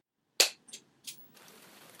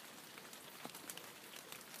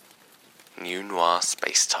New Noir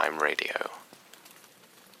Spacetime Radio.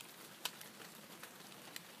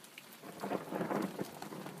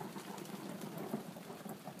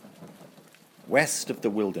 West of the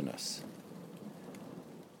wilderness.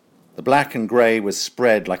 The black and grey was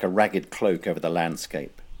spread like a ragged cloak over the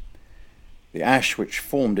landscape. The ash which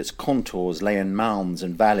formed its contours lay in mounds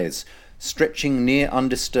and valleys, stretching near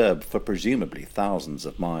undisturbed for presumably thousands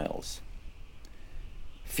of miles.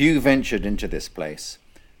 Few ventured into this place,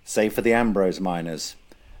 save for the Ambrose miners,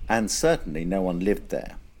 and certainly no one lived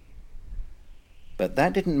there. But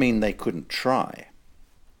that didn't mean they couldn't try.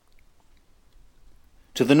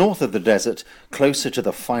 To the north of the desert, closer to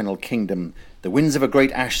the final kingdom, the winds of a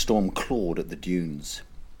great ash storm clawed at the dunes.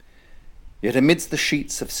 Yet amidst the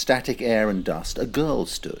sheets of static air and dust, a girl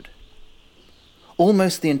stood.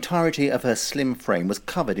 Almost the entirety of her slim frame was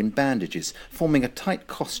covered in bandages, forming a tight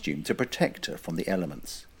costume to protect her from the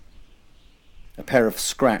elements. A pair of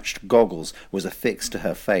scratched goggles was affixed to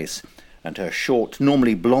her face, and her short,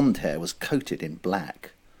 normally blonde hair was coated in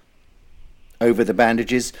black. Over the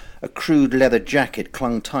bandages, a crude leather jacket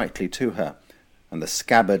clung tightly to her, and the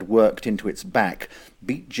scabbard worked into its back,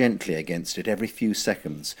 beat gently against it every few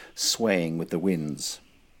seconds, swaying with the winds.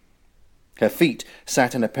 Her feet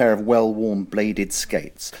sat in a pair of well-worn bladed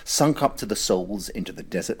skates, sunk up to the soles into the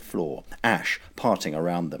desert floor, ash parting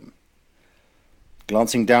around them.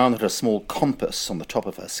 Glancing down at a small compass on the top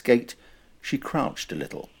of her skate, she crouched a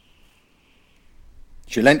little.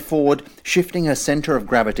 She leant forward, shifting her centre of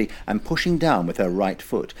gravity and pushing down with her right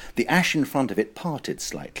foot. The ash in front of it parted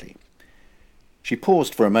slightly. She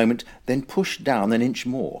paused for a moment, then pushed down an inch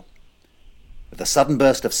more. With a sudden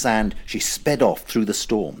burst of sand, she sped off through the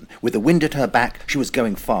storm. With the wind at her back, she was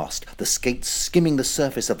going fast, the skates skimming the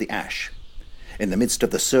surface of the ash. In the midst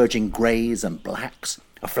of the surging greys and blacks,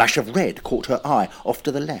 a flash of red caught her eye off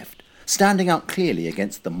to the left, standing out clearly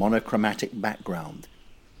against the monochromatic background.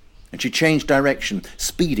 And she changed direction,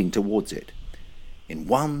 speeding towards it. In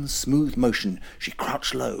one smooth motion, she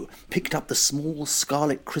crouched low, picked up the small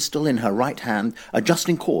scarlet crystal in her right hand,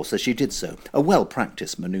 adjusting course as she did so, a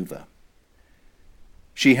well-practiced manoeuvre.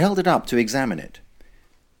 She held it up to examine it.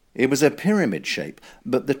 It was a pyramid shape,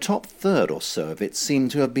 but the top third or so of it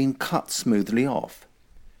seemed to have been cut smoothly off.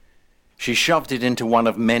 She shoved it into one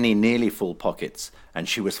of many nearly full pockets, and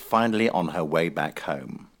she was finally on her way back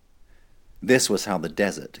home. This was how the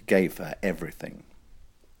desert gave her everything.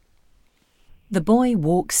 The boy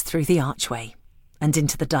walks through the archway and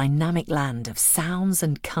into the dynamic land of sounds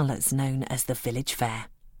and colours known as the village fair.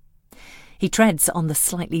 He treads on the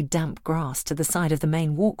slightly damp grass to the side of the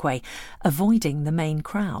main walkway, avoiding the main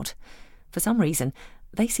crowd. For some reason,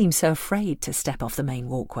 they seem so afraid to step off the main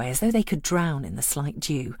walkway, as though they could drown in the slight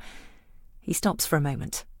dew. He stops for a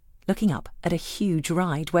moment, looking up at a huge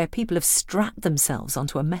ride where people have strapped themselves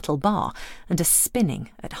onto a metal bar and are spinning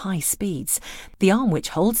at high speeds. The arm which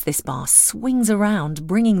holds this bar swings around,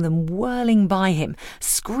 bringing them whirling by him,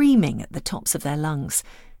 screaming at the tops of their lungs.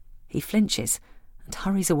 He flinches and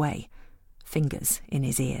hurries away, fingers in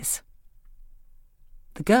his ears.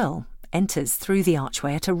 The girl enters through the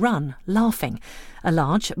archway at a run, laughing. A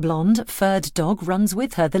large, blonde, furred dog runs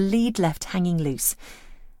with her, the lead left hanging loose.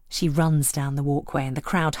 She runs down the walkway and the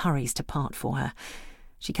crowd hurries to part for her.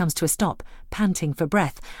 She comes to a stop, panting for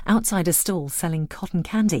breath, outside a stall selling cotton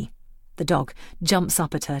candy. The dog jumps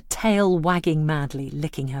up at her, tail wagging madly,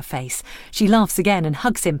 licking her face. She laughs again and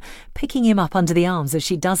hugs him, picking him up under the arms as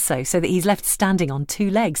she does so that he's left standing on two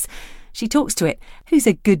legs. She talks to it. "Who's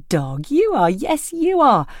a good dog? You are, yes, you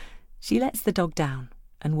are." She lets the dog down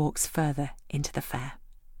and walks further into the fair.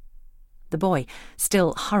 The boy,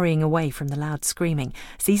 still hurrying away from the loud screaming,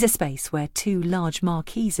 sees a space where two large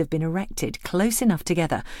marquees have been erected close enough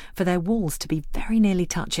together for their walls to be very nearly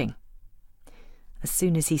touching. As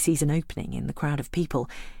soon as he sees an opening in the crowd of people,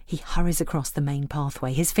 he hurries across the main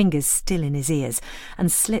pathway, his fingers still in his ears, and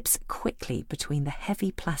slips quickly between the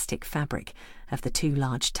heavy plastic fabric of the two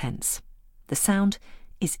large tents. The sound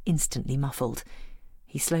is instantly muffled.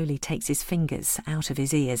 He slowly takes his fingers out of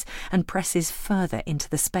his ears and presses further into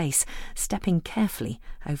the space, stepping carefully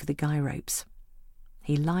over the guy ropes.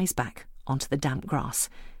 He lies back onto the damp grass.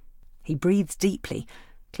 He breathes deeply,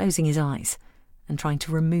 closing his eyes and trying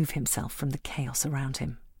to remove himself from the chaos around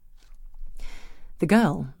him. The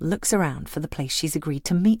girl looks around for the place she's agreed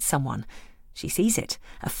to meet someone. She sees it,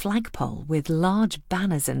 a flagpole with large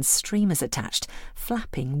banners and streamers attached,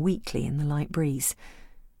 flapping weakly in the light breeze.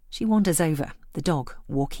 She wanders over, the dog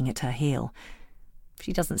walking at her heel.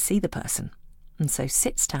 She doesn't see the person, and so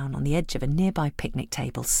sits down on the edge of a nearby picnic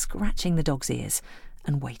table, scratching the dog's ears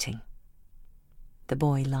and waiting. The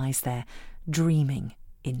boy lies there, dreaming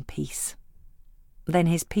in peace. Then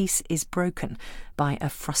his peace is broken by a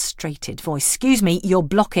frustrated voice. "Excuse me, you're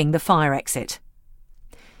blocking the fire exit."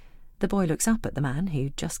 The boy looks up at the man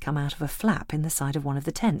who'd just come out of a flap in the side of one of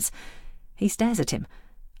the tents. He stares at him,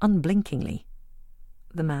 unblinkingly.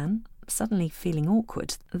 The man, suddenly feeling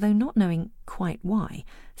awkward, though not knowing quite why,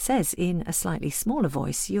 says in a slightly smaller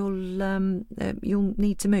voice, You'll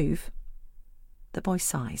need to move." The boy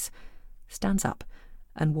sighs, stands up,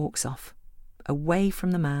 and walks off, away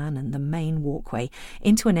from the man and the main walkway,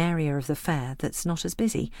 into an area of the fair that's not as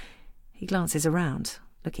busy. He glances around,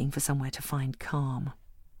 looking for somewhere to find calm.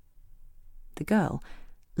 The girl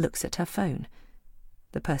looks at her phone.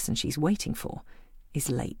 The person she's waiting for is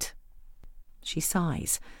late. She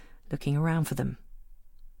sighs, looking around for them.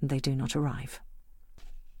 They do not arrive.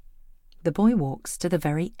 The boy walks to the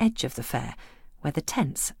very edge of the fair, where the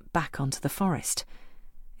tents back onto the forest.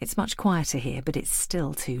 It's much quieter here, but it's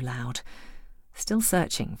still too loud. Still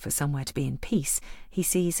searching for somewhere to be in peace, he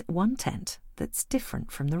sees one tent that's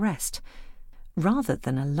different from the rest. Rather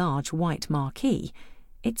than a large white marquee,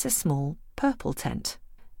 it's a small purple tent.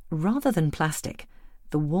 Rather than plastic,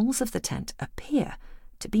 the walls of the tent appear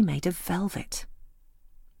to be made of velvet.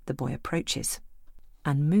 The boy approaches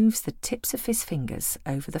and moves the tips of his fingers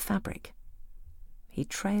over the fabric. He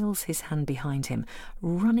trails his hand behind him,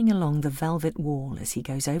 running along the velvet wall as he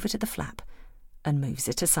goes over to the flap and moves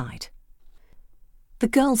it aside. The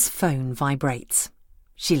girl's phone vibrates.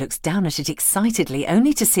 She looks down at it excitedly,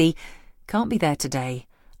 only to see, "Can't be there today.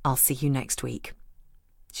 I'll see you next week."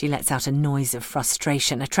 She lets out a noise of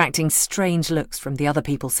frustration, attracting strange looks from the other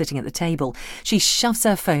people sitting at the table. She shoves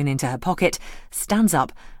her phone into her pocket, stands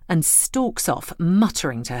up, and stalks off,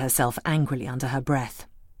 muttering to herself angrily under her breath.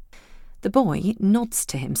 The boy nods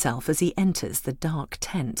to himself as he enters the dark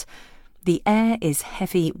tent. The air is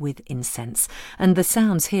heavy with incense, and the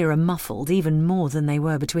sounds here are muffled even more than they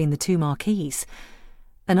were between the two marquees.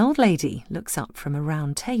 An old lady looks up from a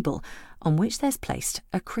round table on which there's placed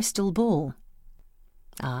a crystal ball.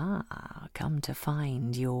 "Ah, come to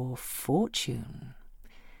find your fortune."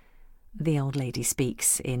 The old lady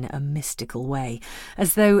speaks in a mystical way,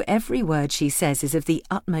 as though every word she says is of the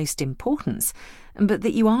utmost importance, but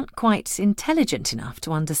that you aren't quite intelligent enough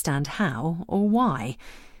to understand how or why.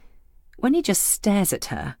 When he just stares at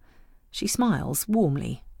her, she smiles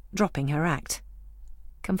warmly, dropping her act.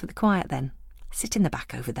 "Come for the quiet, then. Sit in the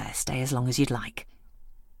back over there, stay as long as you'd like."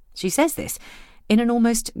 She says this in an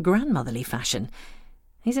almost grandmotherly fashion.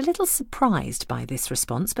 He's a little surprised by this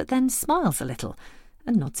response, but then smiles a little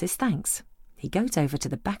and nods his thanks. He goes over to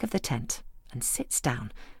the back of the tent and sits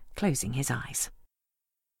down, closing his eyes.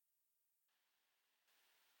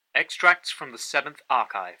 Extracts from the 7th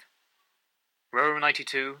Archive. Row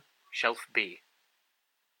 92, Shelf B.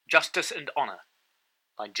 Justice and Honor,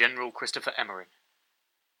 by General Christopher Emmering.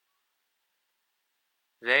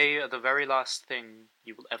 They are the very last thing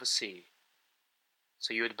you will ever see,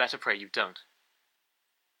 so you had better pray you don't.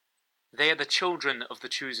 They are the children of the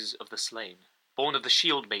choosers of the slain, born of the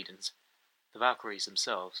shield maidens, the Valkyries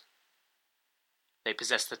themselves. They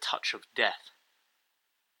possess the touch of death.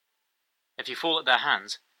 If you fall at their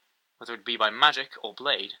hands, whether it be by magic or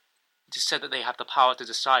blade, it is said that they have the power to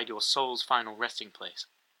decide your soul's final resting place.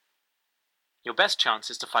 Your best chance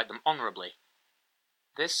is to fight them honorably.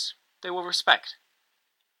 This they will respect.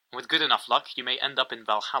 And with good enough luck, you may end up in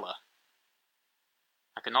Valhalla.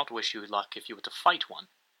 I cannot wish you luck if you were to fight one,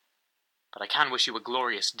 but I can wish you a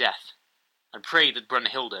glorious death, and pray that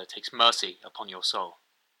Brunhilde takes mercy upon your soul.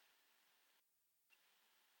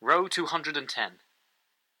 Row 210,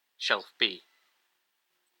 Shelf B.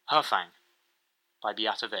 Herfang, by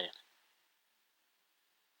Beata Vale.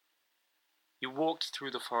 You walked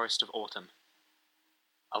through the forest of autumn,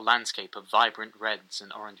 a landscape of vibrant reds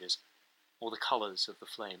and oranges, all the colours of the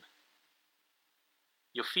flame.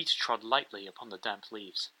 Your feet trod lightly upon the damp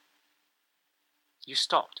leaves. You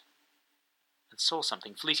stopped and saw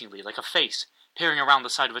something fleetingly, like a face, peering around the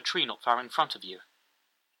side of a tree not far in front of you.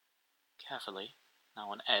 Carefully,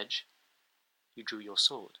 now on edge, you drew your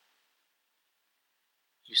sword.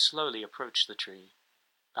 You slowly approached the tree,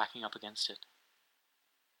 backing up against it.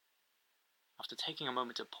 After taking a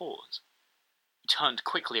moment to pause, you turned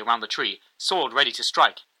quickly around the tree, sword ready to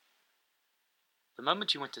strike. The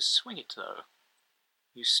moment you went to swing it, though,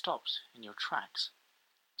 you stopped in your tracks,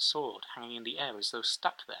 sword hanging in the air as though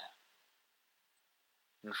stuck there.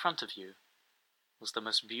 In front of you was the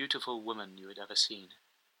most beautiful woman you had ever seen,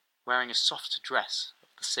 wearing a soft dress of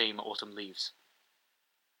the same autumn leaves.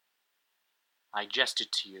 I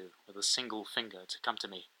gestured to you with a single finger to come to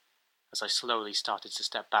me as I slowly started to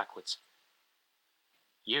step backwards.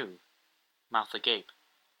 You, mouth agape,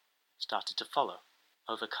 started to follow,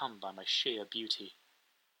 overcome by my sheer beauty.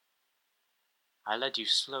 I led you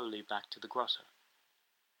slowly back to the grotto.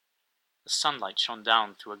 The sunlight shone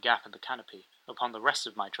down through a gap in the canopy upon the rest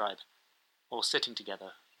of my tribe, all sitting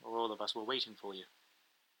together, or all of us were waiting for you.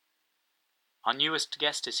 Our newest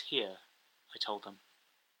guest is here, I told them,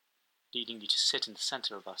 leading you to sit in the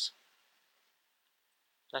center of us.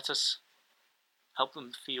 Let us help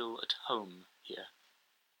them feel at home here.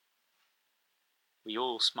 We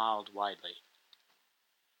all smiled widely,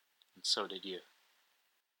 and so did you.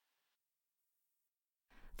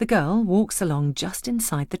 The girl walks along just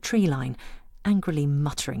inside the tree line, angrily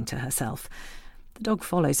muttering to herself. The dog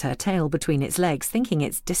follows her tail between its legs, thinking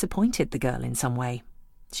it's disappointed the girl in some way.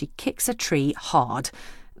 She kicks a tree hard,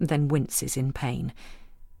 then winces in pain.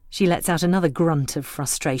 She lets out another grunt of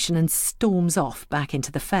frustration and storms off back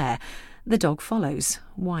into the fair. The dog follows,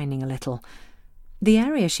 whining a little. The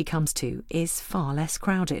area she comes to is far less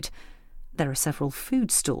crowded. There are several food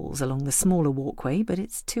stalls along the smaller walkway, but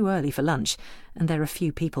it's too early for lunch, and there are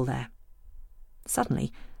few people there.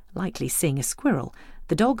 Suddenly, likely seeing a squirrel,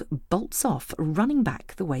 the dog bolts off, running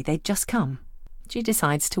back the way they'd just come. She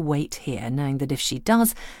decides to wait here, knowing that if she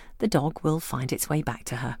does, the dog will find its way back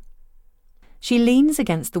to her. She leans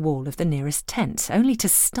against the wall of the nearest tent, only to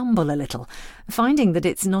stumble a little, finding that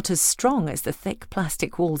it's not as strong as the thick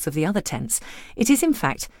plastic walls of the other tents. It is, in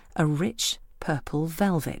fact, a rich purple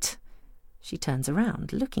velvet. She turns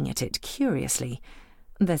around, looking at it curiously.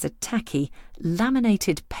 There's a tacky,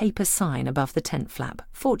 laminated paper sign above the tent flap.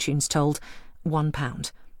 Fortunes told,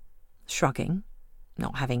 £1. Shrugging,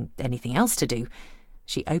 not having anything else to do,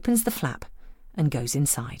 she opens the flap and goes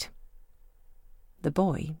inside. The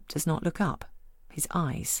boy does not look up, his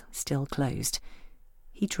eyes still closed.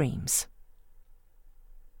 He dreams.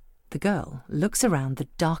 The girl looks around the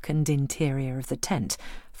darkened interior of the tent,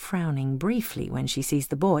 frowning briefly when she sees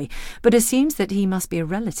the boy, but assumes that he must be a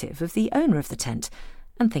relative of the owner of the tent,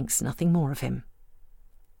 and thinks nothing more of him.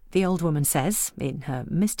 The old woman says, in her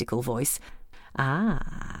mystical voice,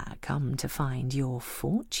 "Ah, come to find your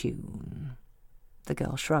fortune." The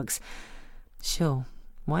girl shrugs. Sure,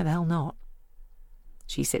 why the hell not?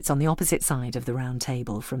 She sits on the opposite side of the round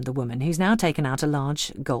table from the woman, who's now taken out a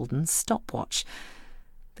large golden stopwatch.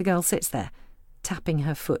 The girl sits there, tapping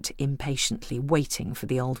her foot impatiently, waiting for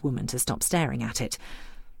the old woman to stop staring at it.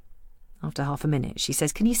 After half a minute, she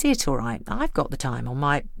says, "Can you see it all right? I've got the time on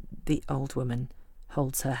my—" The old woman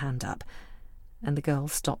holds her hand up, and the girl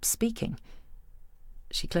stops speaking.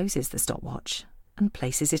 She closes the stopwatch and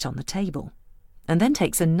places it on the table, and then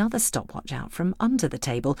takes another stopwatch out from under the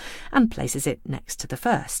table and places it next to the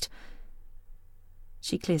first.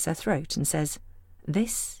 She clears her throat and says,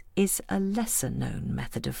 "This is a lesser-known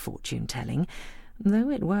method of fortune-telling, though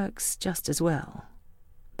it works just as well.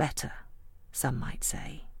 Better, some might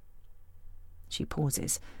say." She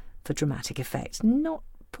pauses for dramatic effect, not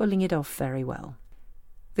pulling it off very well.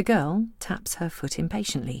 The girl taps her foot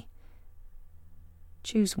impatiently.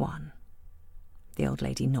 "Choose one." The old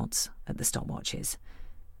lady nods at the stopwatches.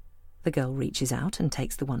 The girl reaches out and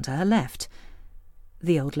takes the one to her left.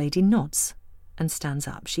 The old lady nods and stands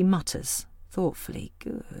up. She mutters thoughtfully,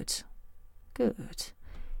 "Good, good."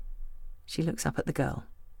 She looks up at the girl.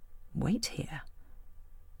 "Wait here.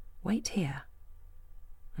 Wait here."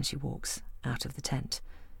 And she walks out of the tent.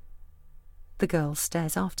 The girl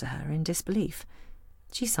stares after her in disbelief.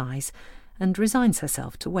 She sighs and resigns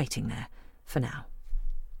herself to waiting there for now.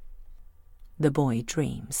 The boy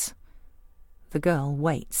dreams. The girl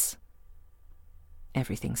waits.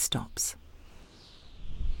 Everything stops.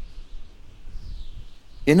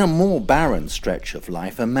 In a more barren stretch of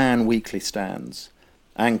life, a man weakly stands,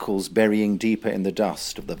 ankles burying deeper in the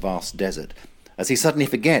dust of the vast desert, as he suddenly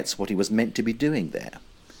forgets what he was meant to be doing there.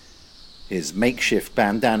 His makeshift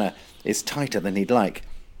bandana is tighter than he'd like.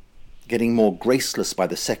 Getting more graceless by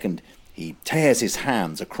the second, he tears his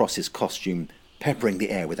hands across his costume, peppering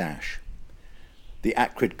the air with ash. The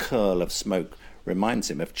acrid curl of smoke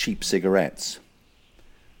reminds him of cheap cigarettes.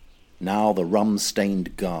 Now the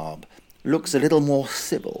rum-stained garb looks a little more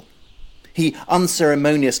civil. He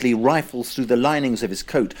unceremoniously rifles through the linings of his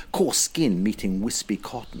coat, coarse skin meeting wispy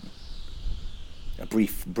cotton. A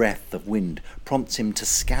brief breath of wind prompts him to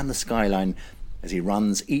scan the skyline as he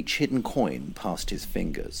runs each hidden coin past his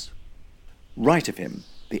fingers. Right of him,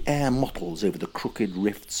 the air mottles over the crooked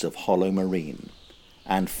rifts of hollow marine,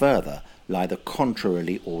 and further lie the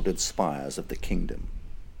contrarily ordered spires of the kingdom.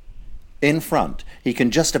 In front, he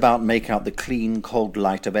can just about make out the clean, cold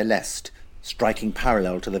light of Elest, striking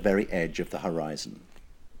parallel to the very edge of the horizon.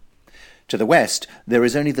 To the west, there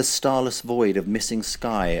is only the starless void of missing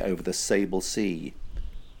sky over the sable sea,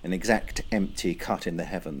 an exact empty cut in the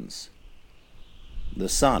heavens. The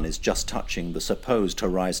sun is just touching the supposed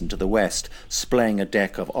horizon to the west, splaying a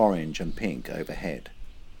deck of orange and pink overhead.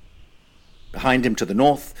 Behind him to the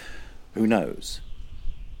north, who knows?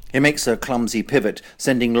 He makes a clumsy pivot,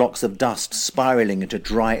 sending locks of dust spiralling into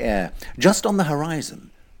dry air. Just on the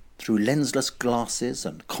horizon, through lensless glasses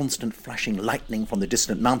and constant flashing lightning from the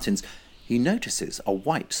distant mountains, he notices a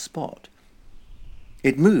white spot.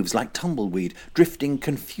 It moves like tumbleweed, drifting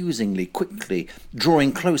confusingly, quickly,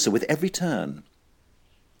 drawing closer with every turn.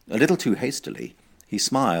 A little too hastily, he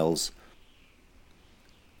smiles.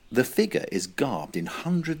 The figure is garbed in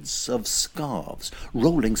hundreds of scarves,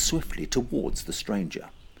 rolling swiftly towards the stranger.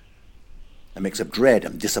 A mix of dread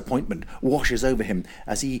and disappointment washes over him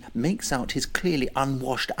as he makes out his clearly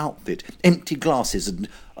unwashed outfit, empty glasses and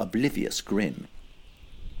oblivious grin.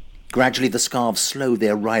 Gradually the scarves slow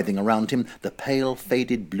their writhing around him, the pale,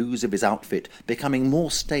 faded blues of his outfit becoming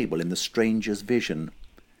more stable in the stranger's vision.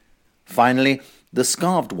 Finally, the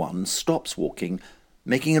scarved one stops walking,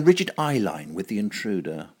 making a rigid eye-line with the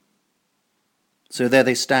intruder. So there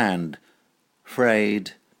they stand,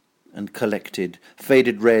 frayed and collected,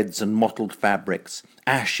 faded reds and mottled fabrics,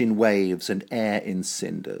 ash in waves and air in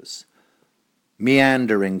cinders.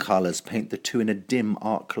 Meandering colours paint the two in a dim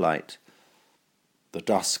arc light. The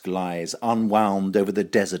dusk lies unwound over the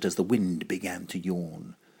desert as the wind began to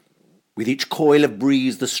yawn. With each coil of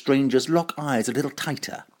breeze, the strangers lock eyes a little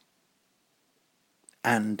tighter.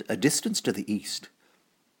 And a distance to the east,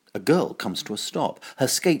 a girl comes to a stop, her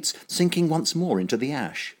skates sinking once more into the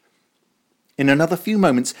ash. In another few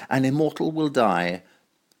moments, an immortal will die,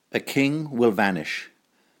 a king will vanish,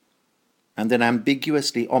 and an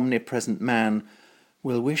ambiguously omnipresent man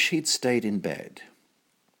will wish he'd stayed in bed.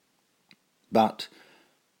 But,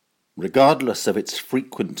 regardless of its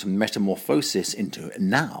frequent metamorphosis into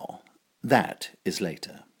now, that is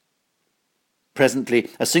later. Presently,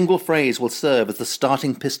 a single phrase will serve as the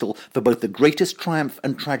starting pistol for both the greatest triumph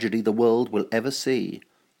and tragedy the world will ever see.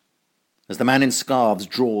 As the man in scarves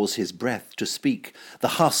draws his breath to speak, the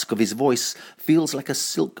husk of his voice feels like a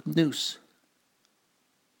silk noose.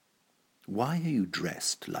 Why are you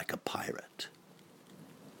dressed like a pirate?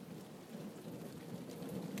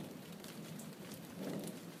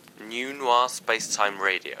 New Noir Spacetime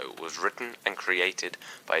Radio was written and created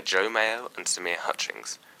by Joe Mayo and Samir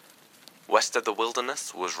Hutchings. West of the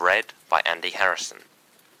Wilderness was read by Andy Harrison.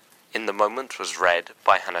 In the Moment was read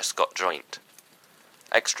by Hannah Scott Joint.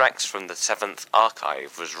 Extracts from the 7th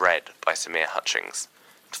Archive was read by Samir Hutchings.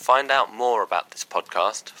 To find out more about this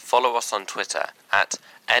podcast, follow us on Twitter at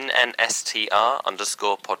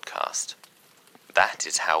 @NNSTR_podcast. That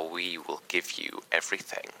is how we will give you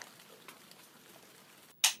everything.